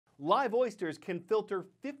Live oysters can filter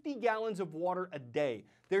 50 gallons of water a day.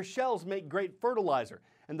 Their shells make great fertilizer,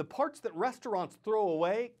 and the parts that restaurants throw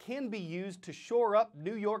away can be used to shore up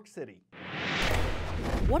New York City.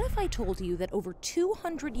 What if I told you that over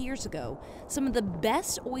 200 years ago, some of the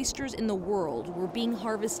best oysters in the world were being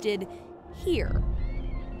harvested here?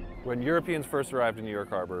 When Europeans first arrived in New York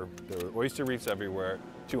Harbor, there were oyster reefs everywhere,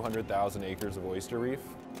 200,000 acres of oyster reef.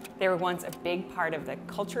 They were once a big part of the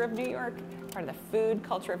culture of New York, part of the food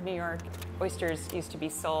culture of New York. Oysters used to be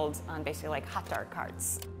sold on basically like hot dog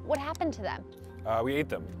carts. What happened to them? We ate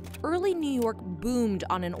them. Early New York boomed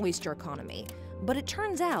on an oyster economy, but it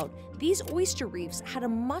turns out these oyster reefs had a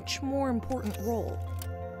much more important role.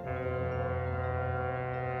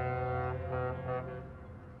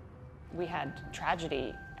 We had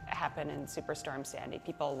tragedy happen in Superstorm Sandy.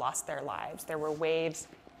 People lost their lives. There were waves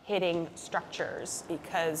hitting structures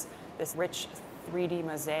because this rich 3D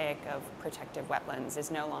mosaic of protective wetlands is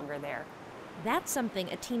no longer there. That's something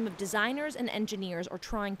a team of designers and engineers are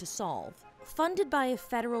trying to solve. Funded by a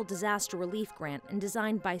federal disaster relief grant and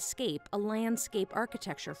designed by Scape, a landscape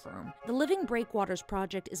architecture firm, the Living Breakwaters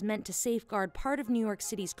project is meant to safeguard part of New York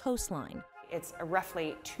City's coastline. It's a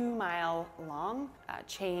roughly 2-mile long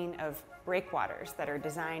chain of breakwaters that are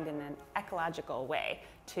designed in an ecological way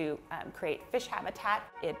to create fish habitat.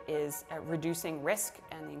 It is reducing risk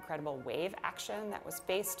and the incredible wave action that was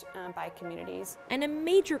faced by communities. And a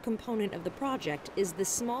major component of the project is the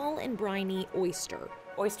small and briny oyster.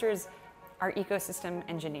 Oysters are ecosystem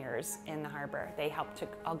engineers in the harbor. They help to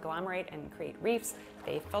agglomerate and create reefs.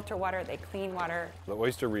 They filter water, they clean water. The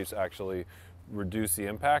oyster reefs actually reduce the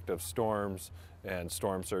impact of storms and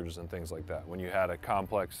storm surges and things like that. When you had a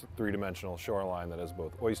complex three-dimensional shoreline that has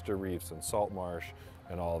both oyster reefs and salt marsh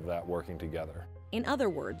and all of that working together. In other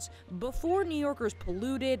words, before New Yorkers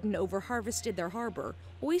polluted and over-harvested their harbor,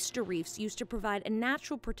 oyster reefs used to provide a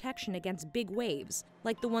natural protection against big waves,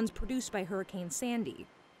 like the ones produced by Hurricane Sandy.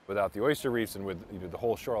 Without the oyster reefs and with the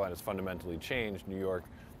whole shoreline has fundamentally changed, New York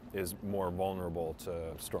is more vulnerable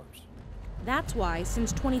to storms. That's why,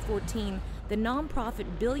 since 2014, the nonprofit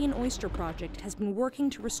Billion Oyster Project has been working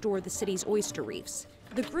to restore the city's oyster reefs.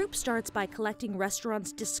 The group starts by collecting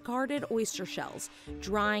restaurants' discarded oyster shells,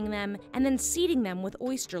 drying them, and then seeding them with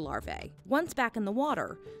oyster larvae. Once back in the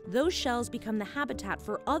water, those shells become the habitat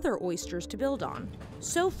for other oysters to build on.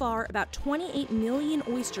 So far, about 28 million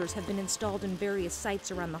oysters have been installed in various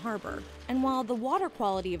sites around the harbor. And while the water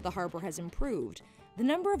quality of the harbor has improved, the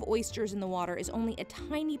number of oysters in the water is only a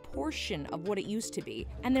tiny portion of what it used to be,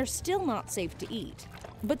 and they're still not safe to eat.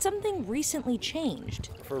 But something recently changed.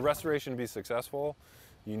 For restoration to be successful,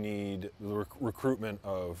 you need the recruitment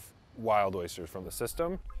of wild oysters from the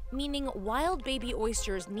system. Meaning wild baby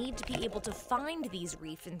oysters need to be able to find these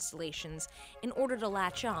reef installations in order to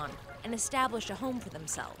latch on and establish a home for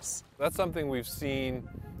themselves. That's something we've seen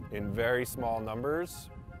in very small numbers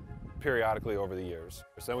periodically over the years.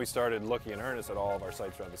 So then we started looking in earnest at all of our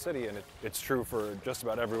sites around the city, and it's true for just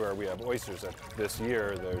about everywhere we have oysters. That this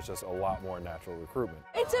year, there's just a lot more natural recruitment.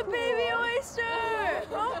 It's a baby oyster!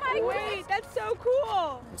 Oh my goodness, that's so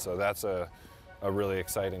cool! And so that's a really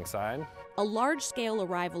exciting sign. A large-scale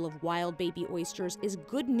arrival of wild baby oysters is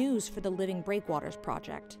good news for the Living Breakwaters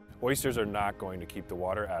project. Oysters are not going to keep the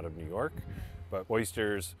water out of New York, but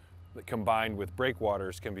oysters combined with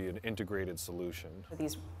breakwaters can be an integrated solution.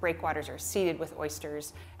 These breakwaters are seeded with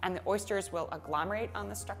oysters, and the oysters will agglomerate on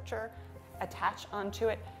the structure, attach onto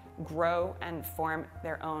it, grow, and form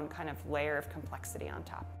their own kind of layer of complexity on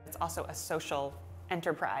top. It's also a social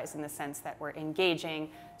enterprise in the sense that we're engaging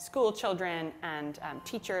school children and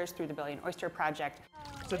teachers through the Billion Oyster Project.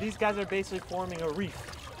 So these guys are basically forming a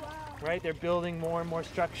reef, right? They're building more and more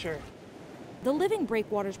structure. The Living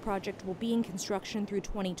Breakwaters project will be in construction through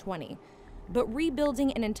 2020, but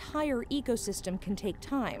rebuilding an entire ecosystem can take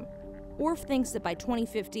time. Orff thinks that by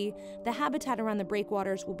 2050, the habitat around the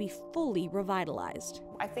breakwaters will be fully revitalized.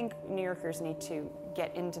 I think New Yorkers need to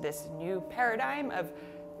get into this new paradigm of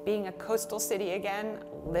being a coastal city again,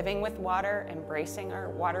 living with water, embracing our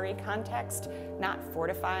watery context, not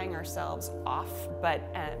fortifying ourselves off, but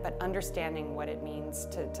understanding what it means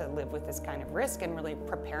to live with this kind of risk and really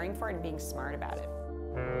preparing for it and being smart about it.